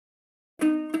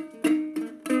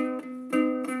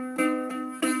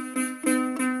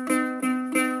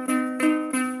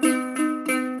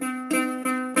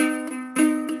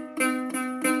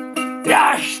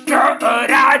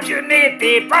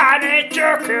রাজনীতি পানে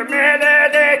চোখ মেলে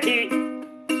দেখি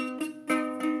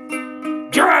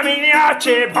জমি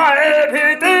আছে ভয়ে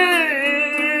ভীতি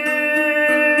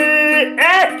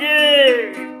একই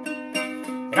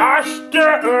রাষ্ট্র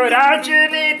ও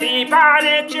রাজনীতি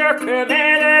পানে চোখ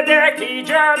মেলে দেখি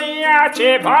জমি আছে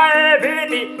ভয়ে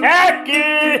ভীতি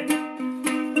একই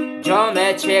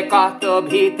জমেছে কত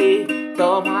ভীতি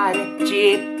তোমার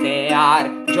চিত্তে আর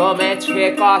জমেছে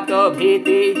কত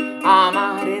ভীতি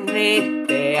আমার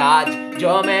নৃত্যে আজ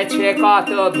জমেছে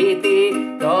কত ভীতি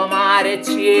তোমার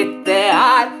চিত্তে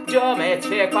আর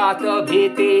জমেছে কত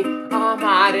ভীতি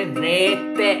আমার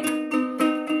নৃত্যে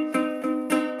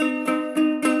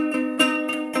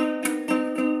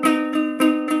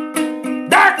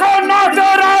দেখো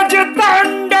নটরাজ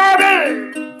তাণ্ডবে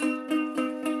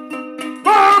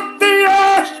মুক্তি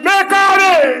আসবে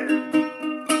কবে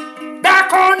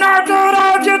দেখো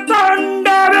নটরাজ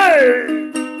তাণ্ডবে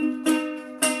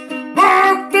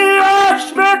মুক্তি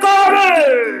আসবে কবে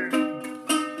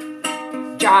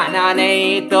জানা নেই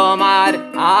তোমার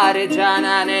আর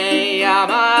জানা নেই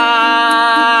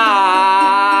আমার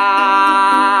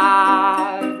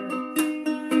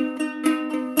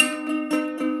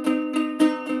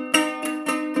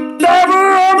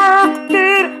তবুও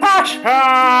মুক্তির আশা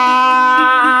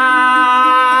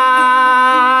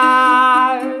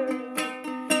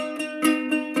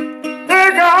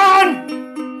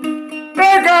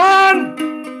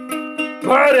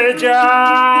ভরে যাক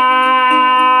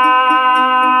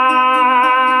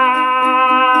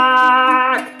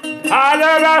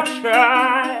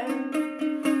ভালোবাসায়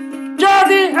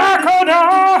যদি এখনো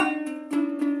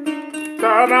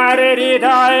তোমার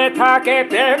হৃদয়ে থাকে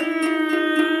প্রেম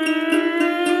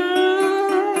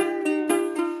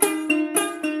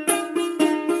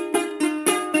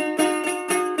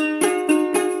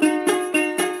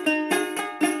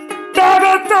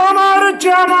তবে তোমার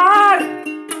জামার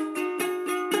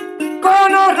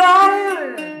কোন রং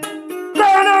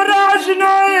কোন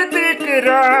রাজনৈতিক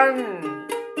রং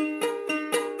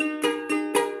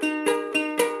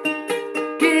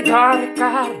কি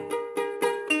দরকার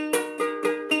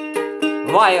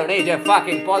Why you need a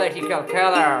fucking political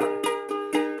color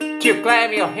to claim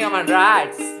your human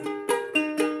rights?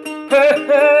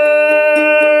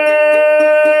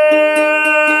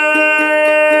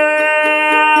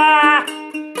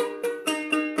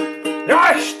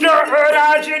 রাষ্ট্র ও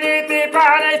রাজনীতি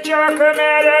পানে চোখ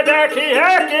মেলে দেখি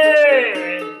হেকে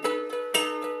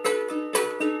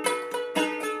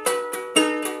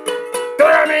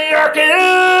তুমি ওকে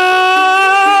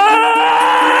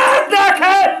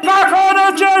দেখে কখনো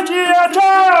চেঁচিয়েছ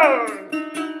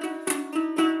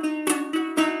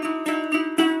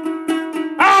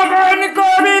এমন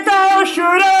কবিতা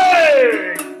সুরে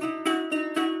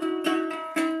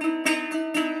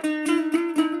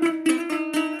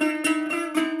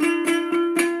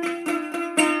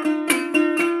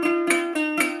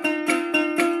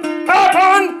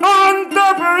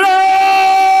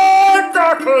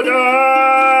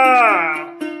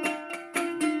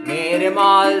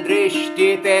নির্মল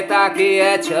দৃষ্টিতে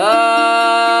তাকিয়েছ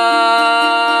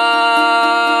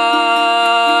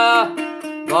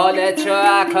বলেছ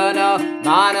এখনো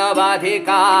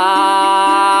মানবাধিকার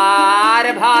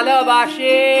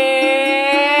ভালোবাসি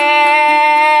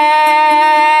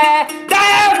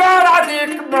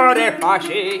দেবরাধিক মরে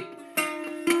ফাঁসি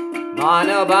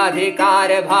মানবাধিকার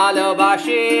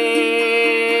ভালোবাসি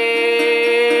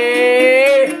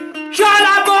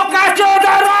সারা বোকা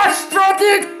চোদা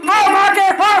রাষ্ট্রদিক আমাকে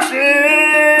ফাঁসি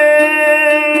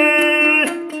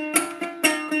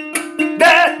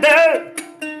দে দে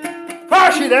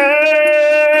ফাঁসি দে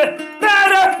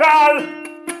মেরে ফেল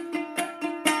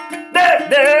দে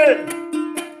দে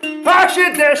ফাঁসি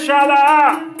দে শালা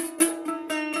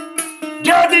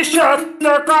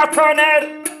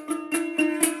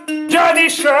যদি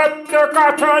সত্য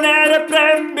কথনের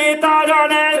প্রেম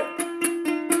বিতরণের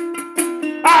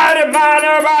আর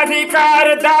মানবাধিকার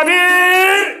দাবি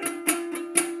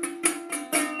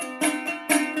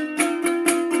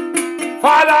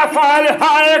ফলাফল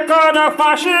হয় কোন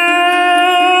ফাঁসি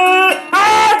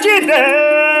আজ দে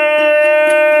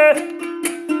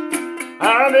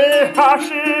আমি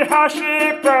হাসি হাসি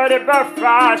পড়ব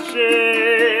ফাঁসি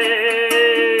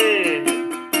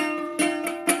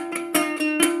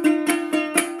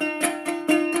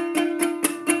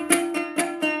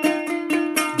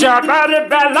যাবার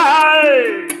বেলায়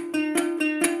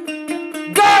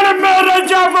গান মেরে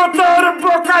যাব তোর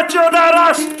বোকা চোদা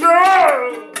রাষ্ট্র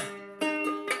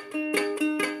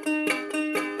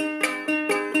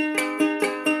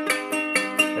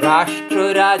রাষ্ট্র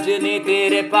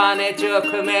রাজনীতির পানে চোখ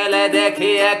মেলে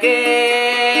দেখি একে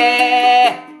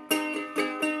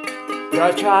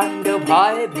প্রচণ্ড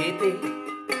ভয় ভীতি,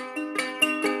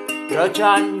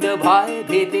 প্রচণ্ড ভয়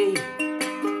ভীতি,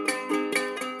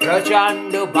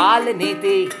 প্রচণ্ড বাল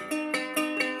নীতি,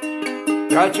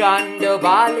 প্রচণ্ড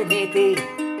বাল নীতি,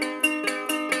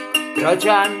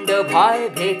 প্রচণ্ড ভয়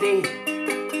ভীতি,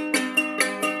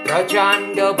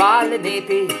 প্রচণ্ড বাল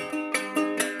নীতি,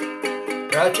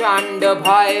 প্রচণ্ড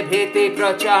ভয় ভীতি,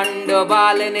 প্রচণ্ড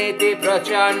বাল নীতি,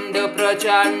 প্রচণ্ড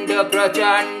প্রচণ্ড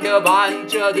প্রচণ্ড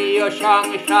বাঞ্ছনীয়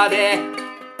সংসদে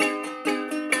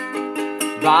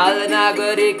বাল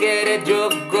নাগরিকের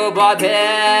যোগ্য বধে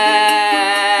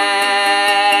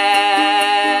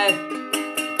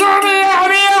তুমি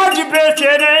আমি আজ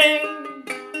বেঁচে নেই,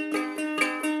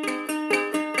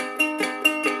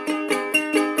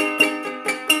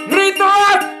 মৃত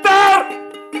আত্মার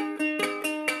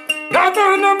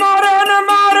নতুন মরণ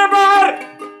মারবার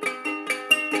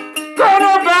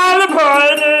কোনো বাল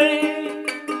ভয় নেই,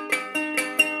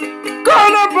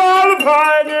 কোনো বাল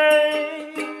ভয় নেই।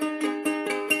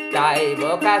 তাই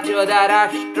বোকাচোদা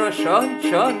রাষ্ট্র শোন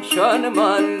শোন শোন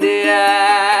মন দিয়ে,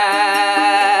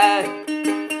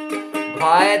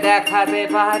 ভয় দেখাতে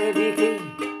পারবি কি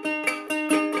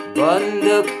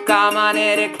বন্দুক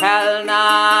কামানের খেলনা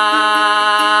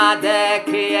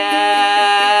দেখিয়ে?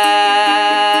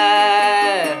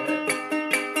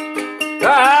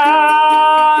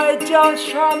 Don't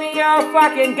show me your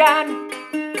fucking gun,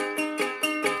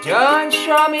 don't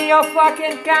show me your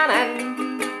fucking cannon.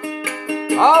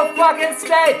 Oh fucking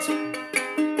state,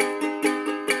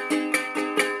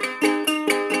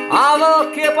 I will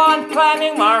keep on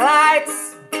claiming my rights.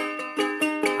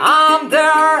 I'm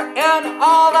there in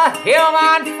all the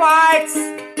human fights.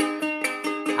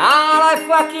 And I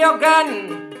fuck your gun,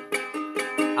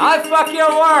 I fuck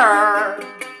your war,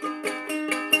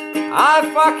 I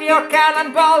fuck your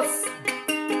cannonballs.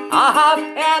 I have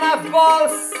enough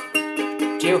balls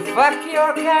to fuck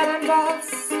your cannonballs.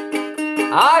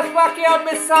 I fuck your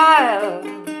missile.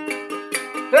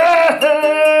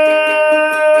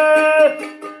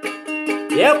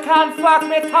 You can fuck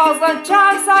me 1,000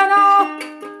 times, I know,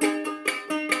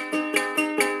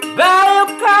 but you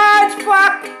can't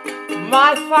fuck my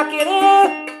fucking ear.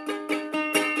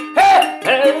 Hey,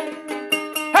 hey,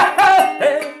 hey,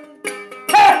 hey,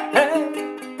 hey,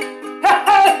 hey,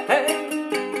 hey, hey.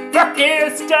 Fuck you,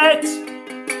 state!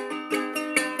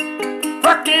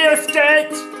 Fuck you,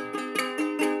 state!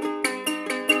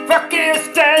 Fuck you,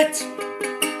 state!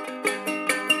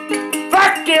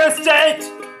 Fuck you, state!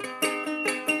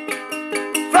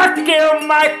 Fuck you,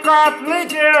 my court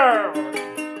leader!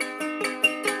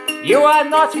 You are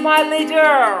not my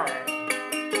leader.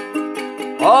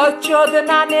 Oh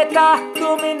chodna neta,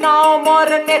 tumi nao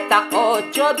mor neta. Oh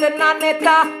chodna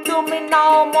neta, tumi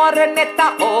nao mor neta.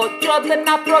 Oh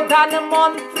chodna pradhan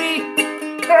mantri.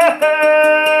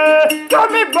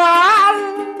 Tumi bal!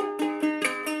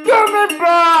 Tumi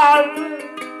bal!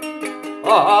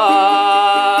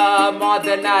 Oh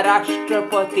modna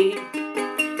rashtrapati.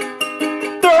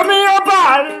 Tumi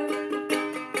bal!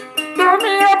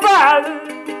 Tumi bal!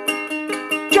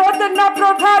 চোদনা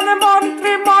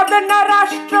প্রধানমন্ত্রী মদনা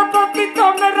রাষ্ট্রপতি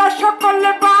তোমরা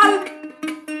সকলে বাল,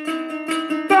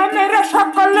 তোমরা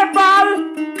সকলে বাল।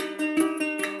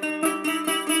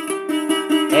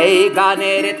 এই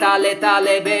গানের তালে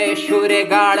তালে বেসুরে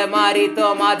গাড় মারি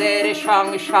তোমাদের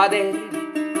সংসদের,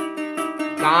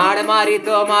 গাড় মারি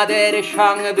তোমাদের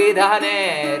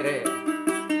সংবিধানের,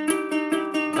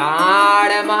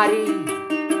 গাড় মারি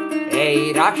এই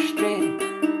রাষ্ট্রের,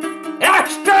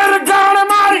 রাষ্ট্রের গাড়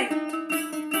মারি।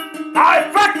 I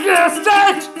fuck you,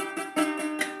 state!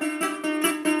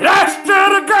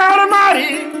 রাষ্ট্রের গাড়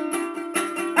মারি।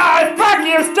 I fuck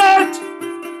you, state!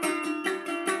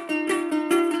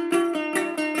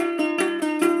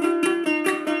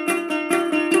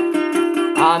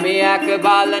 আমি এক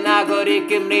বাল নাগরিক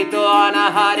মৃত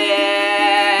অনাহারে,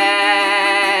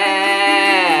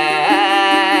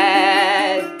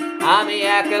 আমি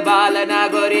এক বাল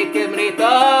নাগরিক মৃত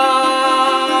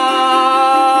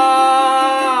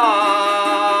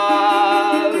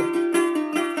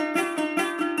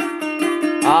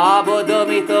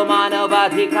অবদমিত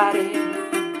মানবাধিকারে।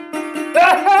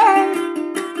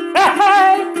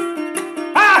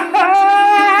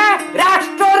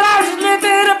 রাষ্ট্র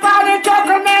রাজনীতির পানে চোখ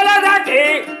মেলে দেখি,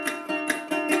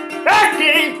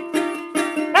 একই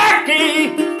একই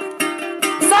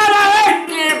সারা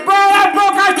একই বড়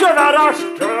বোকাচোদা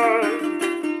রাষ্ট্র।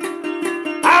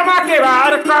 আমাকে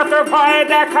আর কত ভয়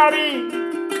দেখাবি,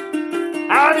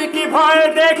 আমি কি ভয়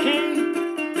দেখি?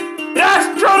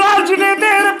 রাষ্ট্র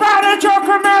রাজনীতির পানে চোখ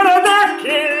মেলে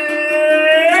দেখি,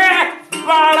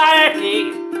 বড় একই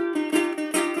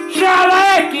সারা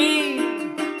একই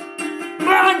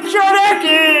বাক্সে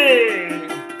দেখি।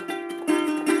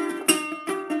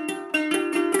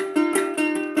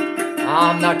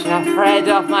 I'm not afraid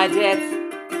of my death.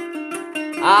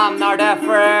 I'm not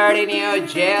afraid in your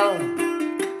jail.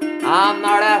 I'm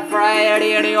not afraid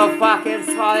in your fucking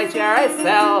solitary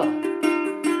cell.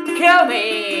 Kill me,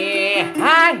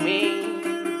 hang me.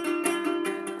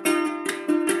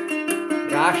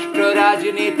 রাষ্ট্র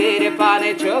রাজনীতির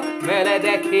পানে চোখ মেলে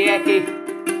দেখিয়ে কি,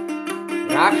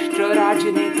 রাষ্ট্র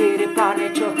রাজনীতির পানে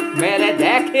চোখ মেলে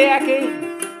দেখিয়ে কি,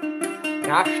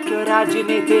 রাষ্ট্র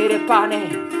রাজনীতির পানে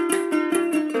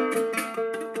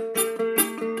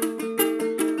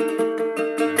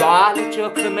বাল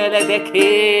চোখ মেলে দেখি।